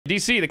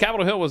D.C., the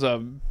Capitol Hill was a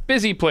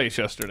busy place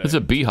yesterday. It's a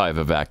beehive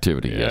of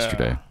activity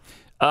yesterday.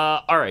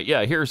 All right,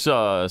 here's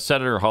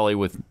Senator Hawley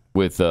with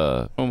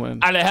Alejandro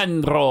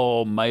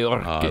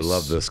Mayorkas. I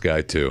love this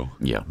guy, too.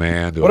 Yeah.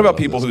 Man, what about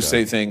people who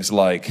say things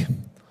like,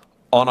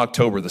 on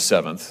October the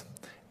 7th,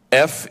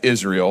 F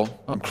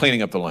Israel, I'm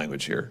cleaning up the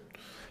language here,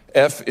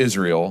 F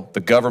Israel,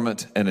 the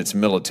government and its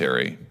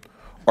military,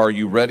 are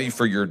you ready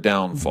for your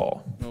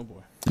downfall? Oh,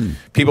 boy.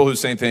 People who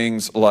say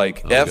things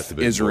like F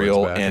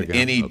Israel and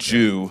any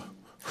Jew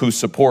who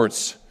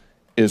supports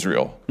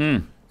Israel.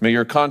 May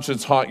your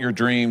conscience haunt your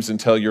dreams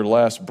until your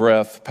last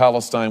breath.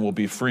 Palestine will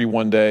be free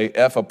one day.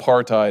 F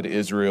apartheid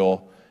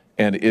Israel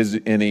and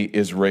any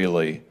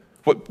Israeli.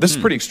 This is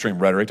pretty extreme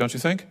rhetoric, don't you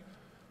think?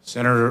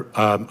 Senator,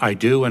 I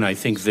do, and I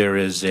think there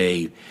is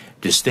a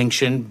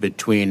distinction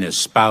between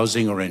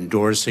espousing or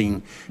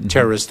endorsing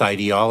terrorist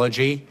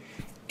ideology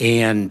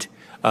and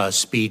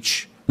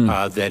speech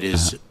that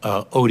is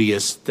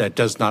odious, that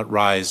does not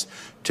rise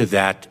to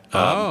that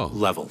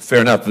level. Fair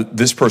enough.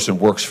 This person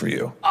works for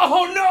you.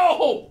 Oh,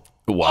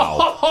 no!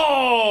 Wow.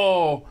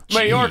 Oh,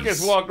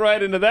 Mayorkas walked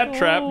right into that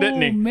trap,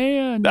 didn't he? Oh,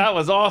 man. That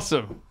was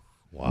awesome.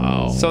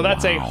 Wow. So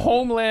that's a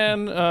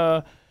Homeland,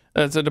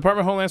 it's a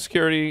Department of Homeland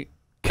Security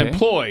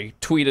employee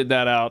tweeted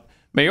that out.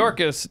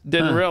 Mayorkas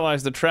didn't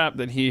realize the trap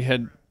that he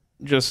had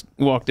just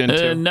walked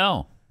into.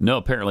 No,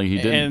 apparently he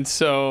didn't. And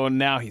so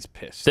now he's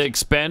pissed. To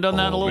expand on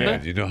that a little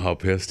bit? Do you know how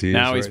pissed he is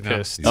Now he's right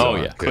pissed. Now?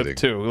 Yeah. Clip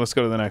 2. Let's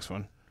go to the next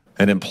one.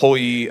 An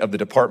employee of the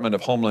Department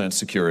of Homeland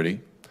Security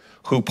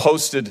who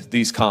posted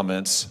these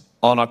comments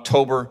on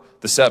October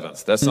the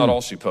 7th. That's not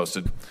all she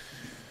posted.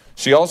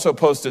 She also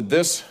posted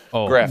this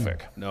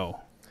graphic.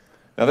 No.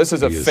 Now, this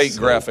is a He is fake so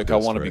graphic. I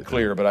pissed want to be right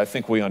clear, but I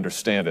think we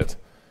understand it.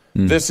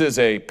 This is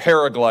a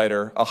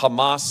paraglider, a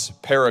Hamas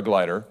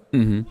paraglider,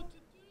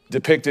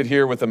 depicted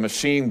here with a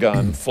machine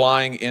gun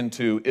flying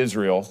into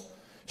Israel.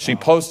 She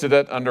posted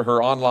it under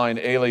her online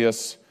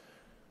alias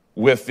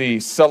with the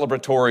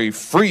celebratory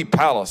Free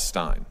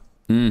Palestine.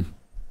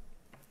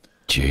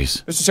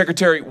 Jeez. Mr.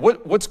 Secretary,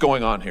 what's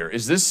going on here?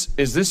 Is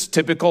this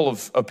typical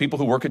of people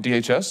who work at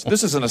DHS?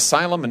 This is an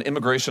asylum and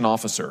immigration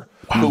officer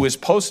who is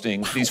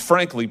posting these,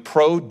 frankly,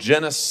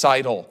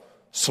 pro-genocidal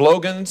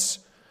slogans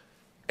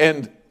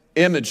and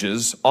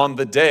images on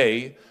the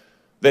day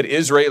that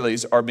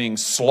Israelis are being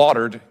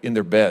slaughtered in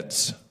their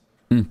beds.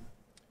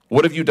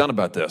 What have you done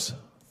about this?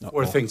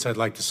 Four things I'd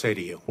like to say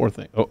to you. Poor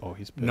thing.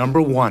 He's pissed.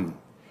 Number one,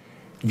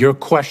 your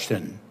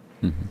question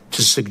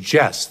to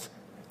suggest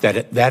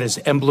that that is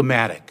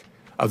emblematic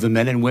of the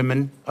men and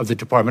women of the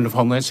Department of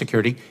Homeland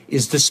Security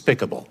is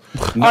despicable.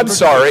 I'm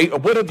sorry.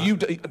 What have you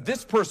done?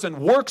 This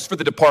person works for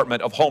the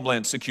Department of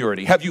Homeland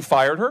Security. Have you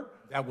fired her?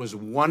 That was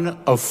one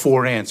of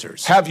four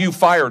answers. Have you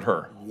fired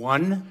her?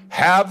 One.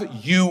 Have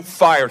you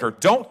fired her?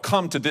 Don't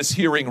come to this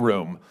hearing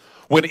room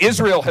when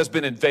Israel has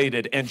been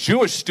invaded and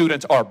Jewish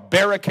students are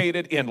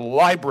barricaded in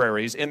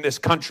libraries in this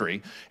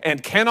country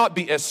and cannot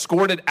be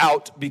escorted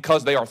out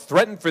because they are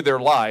threatened for their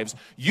lives.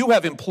 You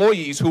have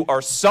employees who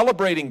are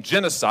celebrating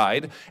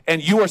genocide,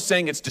 and you are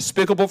saying it's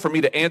despicable for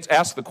me to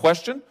ask the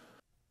question?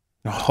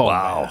 Oh,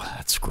 Wow, man.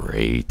 that's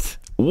great.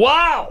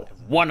 Wow.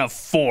 1 of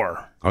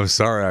 4. I'm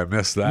sorry I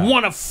missed that.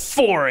 1 of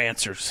 4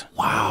 answers.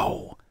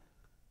 Wow.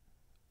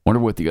 Wonder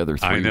what the other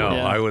three I know.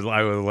 were.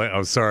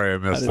 I'm sorry I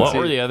missed What that.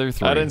 were the other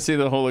three? I didn't see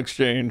the whole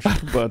exchange,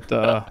 but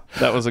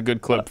that was a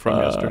good clip from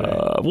yesterday.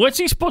 What's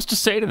he supposed to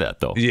say to that,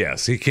 though?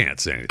 Yes, he can't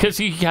say anything. Because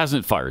he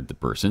hasn't fired the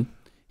person.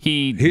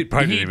 He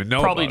probably didn't even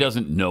know probably about it.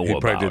 doesn't know He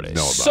about probably it. didn't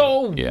know about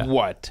So Yeah.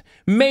 what?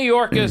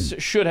 Mayorkas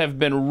should have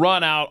been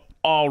run out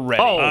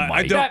already. Oh, my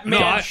I don't- That no,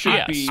 man I- should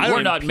yes. be.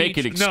 We're not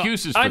making impeached.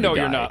 excuses I for know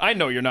the you're guy. not. I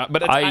know you're not.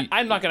 But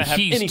I'm not going to have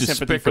he's any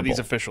sympathy for these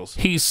despicable. officials.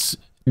 He's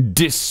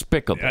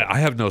despicable. I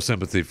have no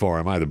sympathy for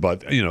him either,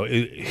 but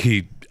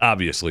he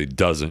obviously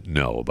doesn't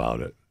know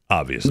about it.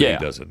 Obviously, Yeah,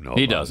 he doesn't know.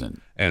 he about doesn't.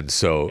 it. And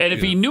so, And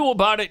if he knew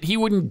about it, he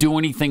wouldn't do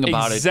anything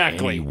about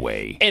Exactly. it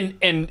anyway. And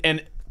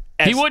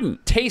as He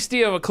wouldn't.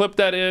 tasty of a clip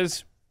that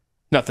is,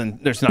 nothing.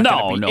 There's not No,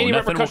 going to be no, any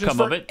nothing will repercussions come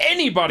for of it.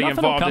 anybody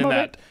Nothing will involved come in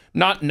of that.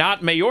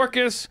 Not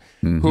Mayorkas,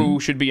 who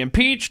should be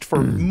impeached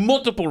for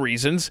multiple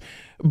reasons,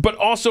 but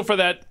also for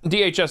that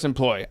DHS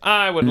employee.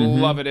 I would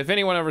love it if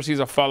anyone ever sees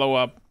a follow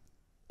up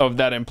of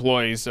that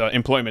employee's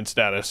employment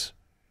status.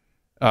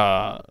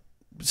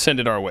 Send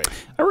it our way.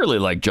 I really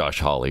like Josh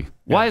Hawley.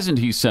 Why isn't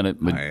he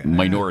Senate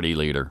minority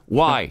leader?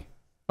 Why?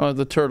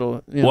 The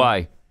turtle. Yeah.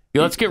 Why?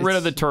 Yeah, let's get rid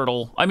of the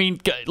turtle. I mean,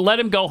 let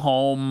him go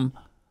home.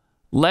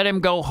 Let him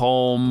go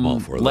home. all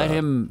for Let that.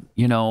 him,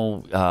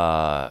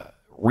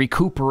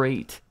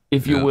 recuperate,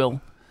 if you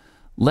will.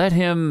 Let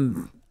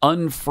him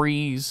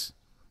unfreeze.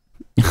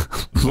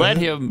 Let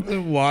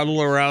him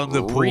waddle around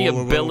the pool a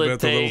little bit, the little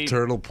rehabilitate.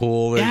 turtle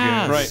pool.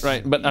 Yes.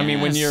 Right. But I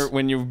mean,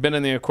 when you've been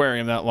in the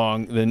aquarium that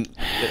long, then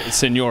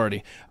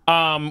seniority.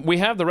 We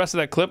have the rest of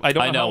that clip. I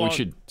don't. I know how know we long-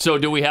 should. So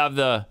do we have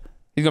the?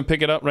 He's gonna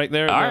pick it up right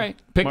there. All right.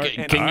 Mark?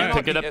 Can you cannot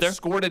pick it be up there?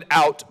 escorted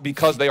out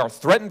because they are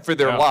threatened for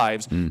their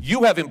lives.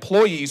 You have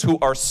employees who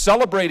are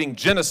celebrating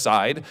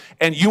genocide,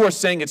 and you are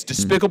saying it's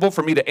despicable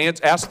for me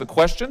to ask the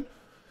question?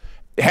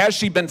 Has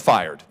she been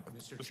fired?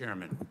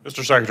 Chairman,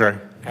 Mr. Secretary.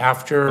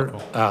 after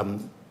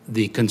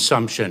the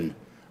consumption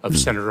of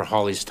Senator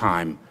Hawley's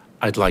time,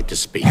 I'd like to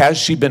speak. Has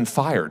she been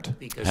fired?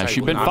 Because Has I she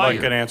will been not- I'd like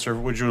fired? an answer.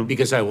 Would you?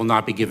 Because I will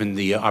not be given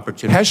the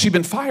opportunity. Has she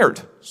been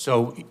fired?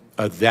 So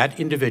that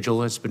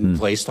individual has been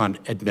placed on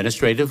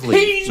administrative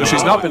leave. So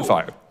she's not been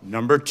fired.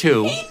 Number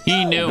two,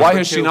 He knew. Why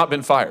has she not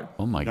been fired?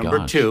 Oh my number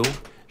gosh. two,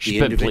 She's the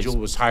been individual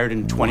placed- was hired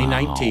in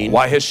 2019.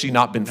 Why has she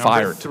not been Number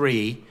fired?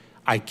 three,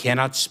 I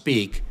cannot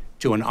speak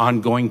to an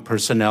ongoing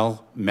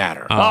personnel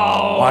matter.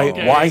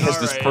 Why has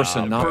all this right.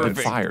 person not been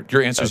Perfect. fired?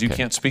 Your answer is you Okay.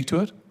 can't speak to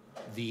it?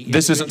 The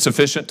This isn't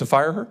sufficient to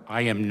fire her?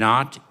 I am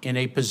not in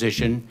a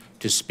position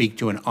to speak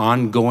to an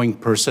ongoing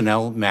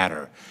personnel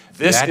matter.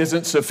 This That-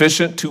 isn't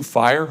sufficient to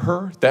fire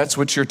her? That's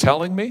what you're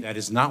telling me? That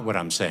is not what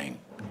I'm saying.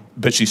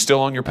 But she's still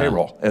on your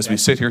payroll as we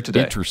sit here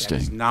today. That is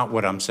Interesting. not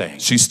what I'm saying.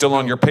 She's still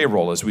on your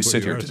payroll as we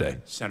sit here you are today.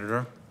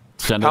 Senator,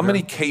 Senator? How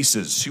many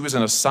cases? She was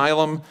an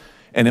asylum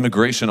and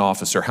immigration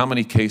officer. How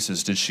many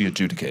cases did she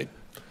adjudicate?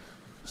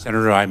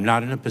 Senator, I'm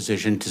not in a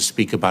position to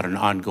speak about an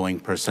ongoing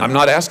personnel. I'm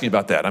not asking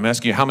about that. I'm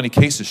asking you how many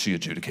cases she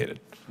adjudicated.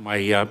 My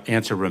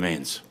answer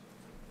remains.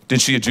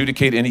 Did she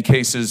adjudicate any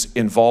cases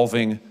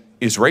involving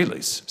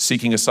Israelis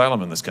seeking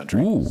asylum in this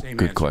country? Ooh, Same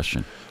good answer.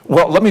 question.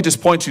 Well, let me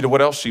just point you to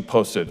what else she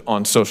posted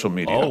on social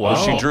media. Oh, wow.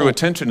 She drew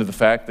attention to the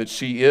fact that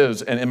she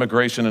is an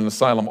immigration and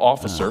asylum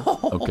officer.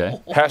 Okay.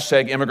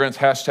 Hashtag immigrants,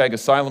 hashtag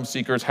asylum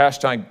seekers,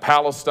 hashtag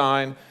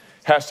Palestine,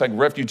 hashtag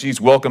refugees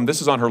welcome.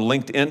 This is on her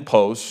LinkedIn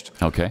post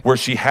Okay. where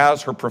she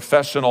has her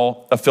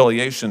professional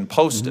affiliation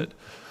posted.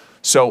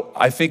 So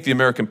I think the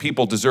American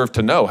people deserve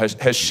to know, has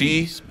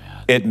she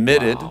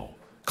admitted,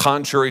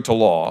 contrary to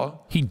law,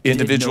 He did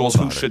individuals know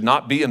who about it. should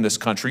not be in this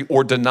country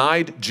or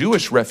denied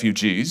Jewish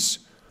refugees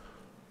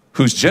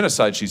whose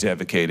genocide she's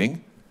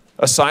advocating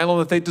asylum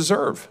that they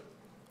deserve?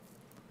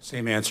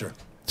 Same answer.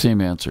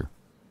 Same answer.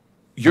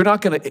 You're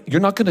not going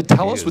to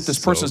tell us is what this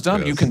so person's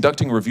done? Are you pissed.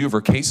 conducting a review of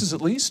her cases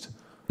at least?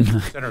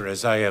 Senator,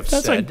 as I have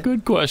That's a said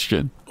good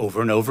question.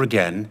 over and over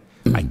again,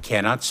 I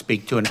cannot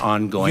speak to an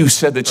ongoing You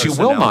said that you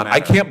will personnel not. I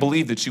matter. can't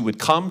believe that you would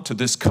come to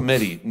this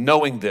committee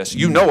knowing this.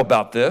 You know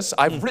about this.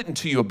 I've written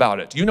to you about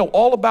it. You know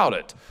all about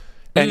it.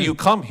 And you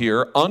come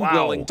here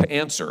unwilling to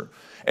answer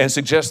and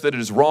suggest that it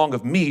is wrong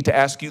of me to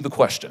ask you the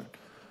question.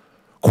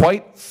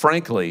 Quite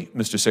frankly,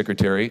 Mr.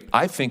 Secretary,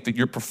 I think that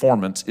your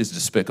performance is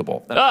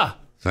despicable.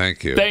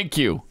 Thank you. Thank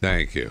you.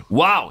 Thank you.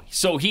 Wow.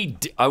 So we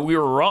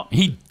were wrong.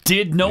 He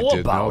did know, Did know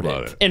about,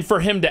 about it. it. And for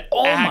him to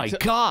Oh, act my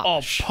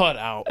gosh. all put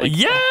out. Like,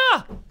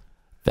 Yeah.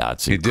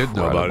 That's He incredible.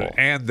 did know about it,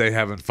 and they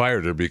haven't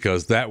fired her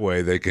because that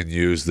way they can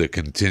use the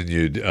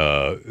continued,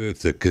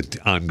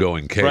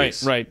 ongoing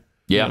case. right.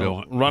 Yeah. You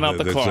know, Run out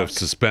the they've clock.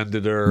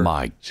 Suspended her.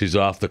 She's She's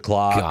off the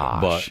clock.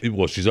 gosh.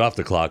 She's off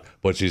the clock,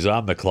 but she's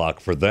on the clock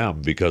for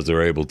them because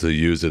they're able to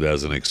use it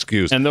as an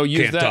excuse. And they'll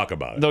use Can't that. talk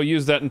about it. They'll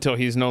use that until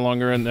he's no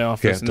longer in the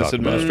office Can't and this talk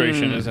about it.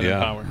 administration isn't Yeah.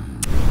 in power.